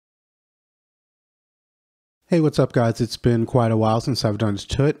Hey, what's up guys? It's been quite a while since I've done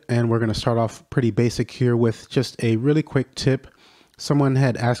TUT, and we're going to start off pretty basic here with just a really quick tip. Someone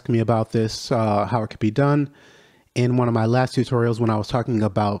had asked me about this, how it could be done in one of my last tutorials when I was talking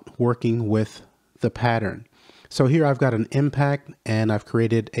about working with the pattern. So here I've got an impact and I've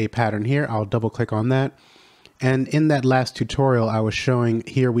created a pattern here. I'll double click on that. And in that last tutorial, I was showing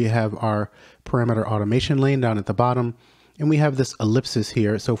here we have our parameter automation lane down at the bottom, and we have this ellipsis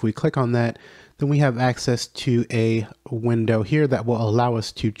here. So if we click on that, then we have access to a window here that will allow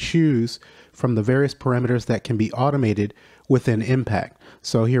us to choose from the various parameters that can be automated within Impact.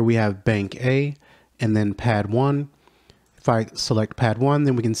 So here we have bank A and then pad 1. If I select pad 1,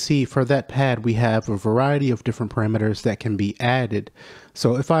 then we can see for that pad we have a variety of different parameters that can be added.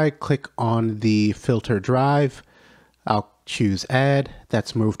 So if I click on the filter drive, I'll choose add.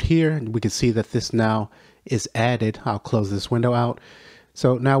 That's moved here, and we can see that this now is added. I'll close this window out.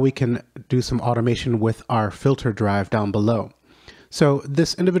 So now we can do some automation with our filter drive down below. So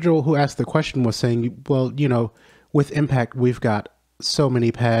this individual who asked the question was saying, well, you know, with Impact, we've got so many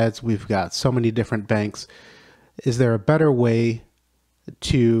pads, we've got so many different banks. Is there a better way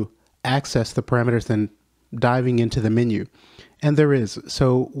to access the parameters than diving into the menu? And there is.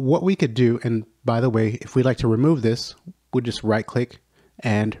 So what we could do, and by the way, if we'd like to remove this, we'll just right click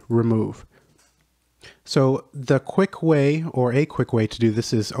and remove. So the quick way, or a quick way to do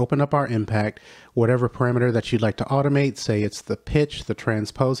this, is open up our impact, whatever parameter that you'd like to automate. Say it's the pitch, the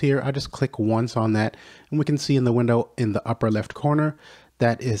transpose here. I just click once on that, and we can see in the window in the upper left corner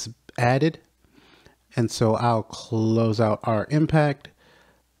that is added. And so I'll close out our impact.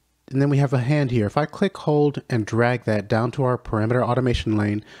 And then we have a hand here. If I click, hold, and drag that down to our parameter automation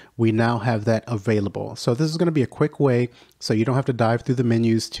lane, we now have that available. So this is going to be a quick way, so you don't have to dive through the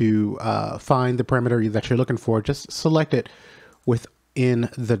menus to find the parameter that you're looking for. Just select it within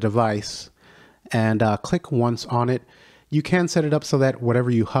the device and click once on it. You can set it up so that whatever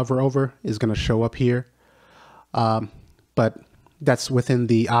you hover over is going to show up here. But that's within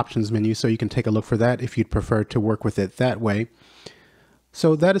the options menu, so you can take a look for that if you'd prefer to work with it that way.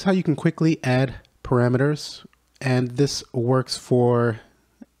 So that is how you can quickly add parameters, and this works for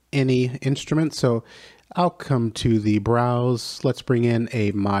any instrument. So I'll come to the browse. Let's bring in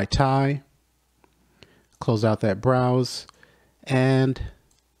a MyTie, close out that browse, and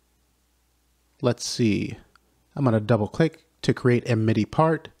let's see. I'm going to double click to create a MIDI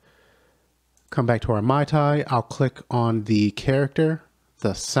part. Come back to our MyTie. I'll click on the character,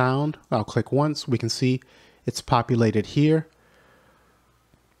 the sound. I'll click once. We can see it's populated here.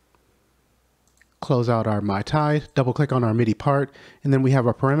 Close out our MyTie, double click on our MIDI part, and then we have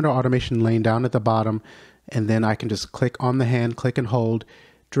our parameter automation lane down at the bottom, and then I can just click on the hand, click and hold,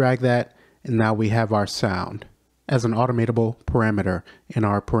 drag that, and now we have our sound as an automatable parameter in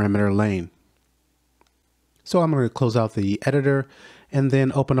our parameter lane. So I'm going to close out the editor and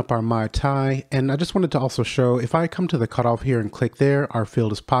then open up our MyTie, and I just wanted to also show, if I come to the cutoff here and click there, our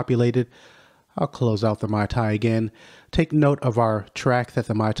field is populated. I'll close out the MyTie again. Take note of our track that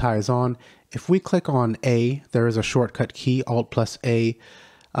the MyTie is on. If we click on A, there is a shortcut key, Alt plus A.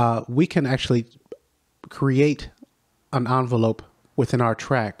 We can actually create an envelope within our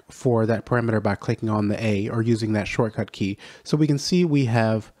track for that parameter by clicking on the A or using that shortcut key. So we can see we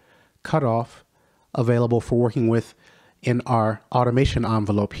have cutoff available for working with in our automation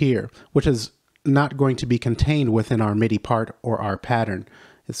envelope here, which is not going to be contained within our MIDI part or our pattern.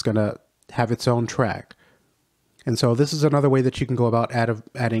 It's going to have its own track. And so this is another way that you can go about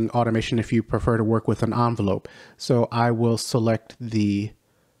adding automation if you prefer to work with an envelope. So I will select the,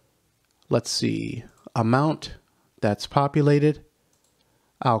 let's see, amount that's populated.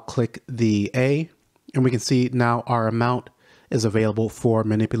 I'll click the A, and we can see now our amount is available for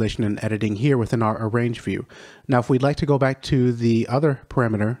manipulation and editing here within our arrange view. Now, if we'd like to go back to the other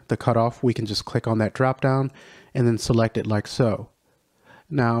parameter, the cutoff, we can just click on that drop down and then select it like so.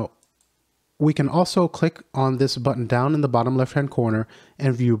 Now, we can also click on this button down in the bottom left-hand corner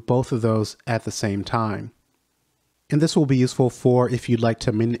and view both of those at the same time. And this will be useful for if you'd like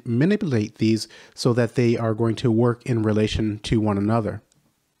to manipulate these so that they are going to work in relation to one another.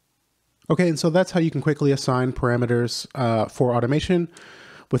 Okay, and so that's how you can quickly assign parameters for automation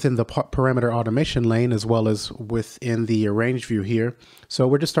within the parameter automation lane as well as within the arrange view here. So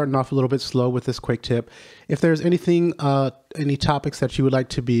we're just starting off a little bit slow with this quick tip. If there's anything, any topics that you would like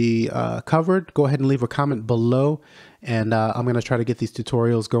to be covered, go ahead and leave a comment below, and I'm going to try to get these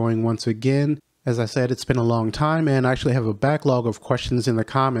tutorials going once again. As I said, it's been a long time, and I actually have a backlog of questions in the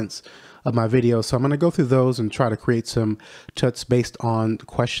comments of my videos, so I'm going to go through those and try to create some tuts based on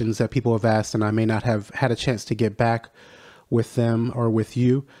questions that people have asked and I may not have had a chance to get back with them or with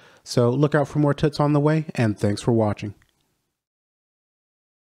you. So look out for more tuts on the way, and thanks for watching.